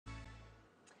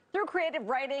Through creative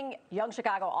writing, Young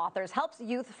Chicago Authors helps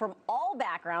youth from all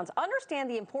backgrounds understand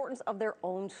the importance of their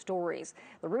own stories.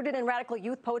 The Rooted in Radical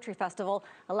Youth Poetry Festival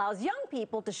allows young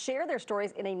people to share their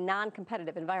stories in a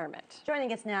non-competitive environment.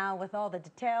 Joining us now with all the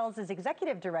details is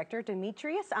Executive Director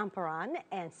Demetrius Amparan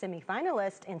and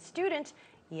semi-finalist and student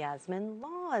Yasmaine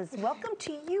Laws. Welcome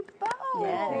to you both.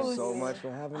 Thank you so much for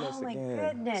having us again. Oh my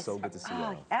goodness. So good to see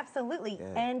you. Absolutely.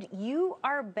 Yeah. And you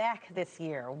are back this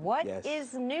year. What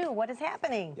is new? What is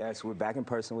happening? Yes, we're back in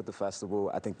person with the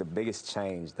festival. I think the biggest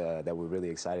change that we're really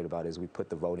excited about is we put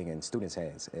the voting in students'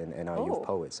 hands and our youth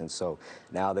poets. And so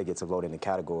now they get to vote in the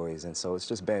categories. And so it's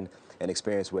just been an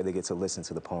experience where they get to listen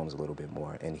to the poems a little bit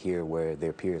more and hear where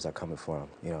their peers are coming from.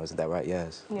 You know, isn't that right?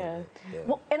 Yes. Yeah.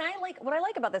 Well, and what I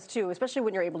like about this too, especially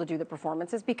when you're able to do the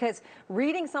performances, because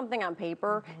reading something on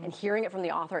paper and hearing it from the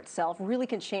author itself really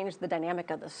can change the dynamic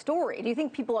of the story. Do you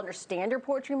think people understand your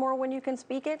poetry more when you can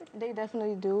speak it? They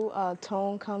definitely do.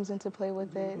 Tone comes into play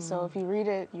with it. So if you read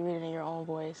it in your own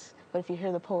voice. But if you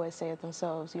hear the poet say it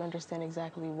themselves, you understand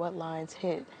exactly what lines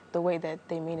hit the way that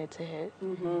they mean it to hit.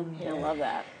 I love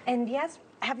that. And yes,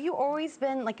 have you always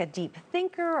been like a deep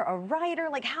thinker, a writer?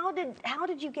 Like how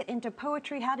did you get into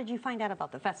poetry? How did you find out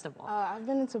about the festival? I've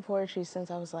been into poetry since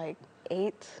I was like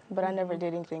 8, but I never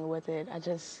did anything with it. I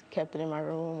just kept it in my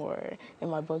room or in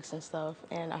my books and stuff.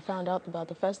 And I found out about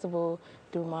the festival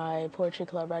through my poetry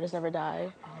club, Writers Never Die.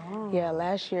 Yeah,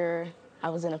 last year I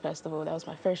was in a festival. That was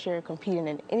my first year competing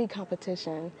in any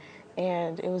competition,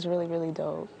 and it was really, really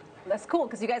dope. That's cool,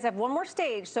 because you guys have one more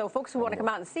stage, so folks who want to come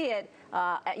out and see it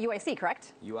at UIC,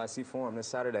 correct? UIC Forum this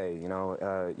Saturday. You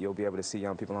know, you'll be able to see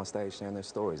young people on stage sharing their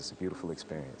stories. It's a beautiful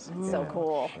experience. So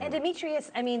cool. And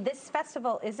Demetrius, I mean, this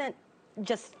festival isn't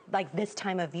just like this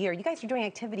time of year. You guys are doing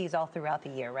activities all throughout the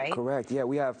year, right? Correct. Yeah,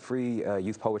 we have free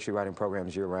youth poetry writing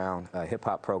programs year-round,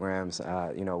 hip-hop programs.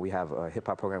 You know, we have a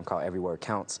hip-hop program called Every Word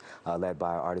Counts, led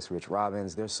by artist Rich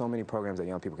Robbins. There's so many programs that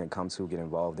young people can come to, get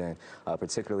involved in,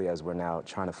 particularly as we're now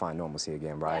trying to find normalcy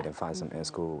again, right, and find some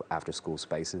in-school, after-school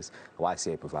spaces.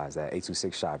 YCA provides that.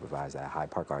 826 Shy provides that. Hyde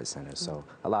Park Arts Center. So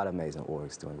a lot of amazing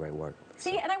orgs doing great work.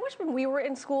 See, and I wish when we were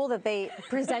in school that they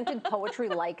presented poetry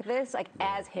like this, like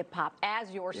as hip-hop,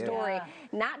 as your story,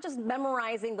 not just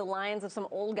memorizing the lines of some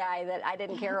old guy that I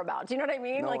didn't care about. Do you know what I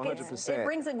mean? No, like 100%. it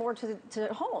brings it more to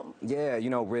home. Yeah,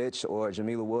 you know, Rich or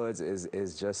Jamila Woods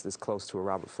is just as close to a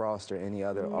Robert Frost or any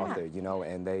other author, you know,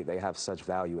 and they have such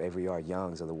value, Avery R.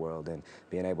 Youngs of the world, and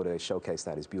being able to showcase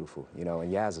that is beautiful, you know,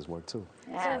 and Yaz's work too.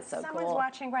 Yeah, so so someone's cool.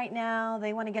 watching right now,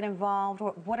 they want to get involved.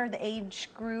 What are the age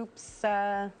groups?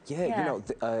 You know,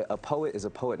 a poet is a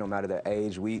poet no matter their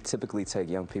age. We typically take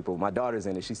young people. My daughter's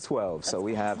in it, she's 12, so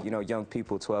we have, you know, young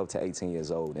people 12 to 18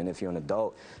 years old. And if you're an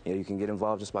adult, you know, you can get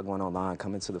involved just by going online,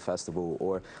 coming to the festival,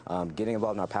 or getting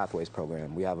involved in our Pathways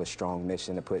program. We have a strong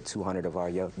mission to put 200 of our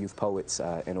youth poets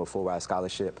into a full ride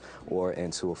scholarship or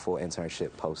into a full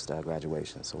internship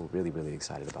post-graduation. So we're really, really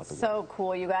excited about the work. So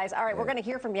cool, you guys. All right, we're going to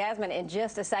hear from Yasmaine in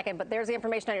just a second, but there's the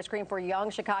information on your screen for Young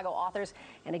Chicago Authors.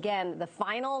 And again, the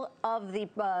final of the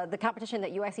competition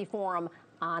at UIC Forum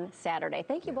on Saturday.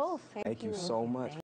 Thank you both. Thank you so much.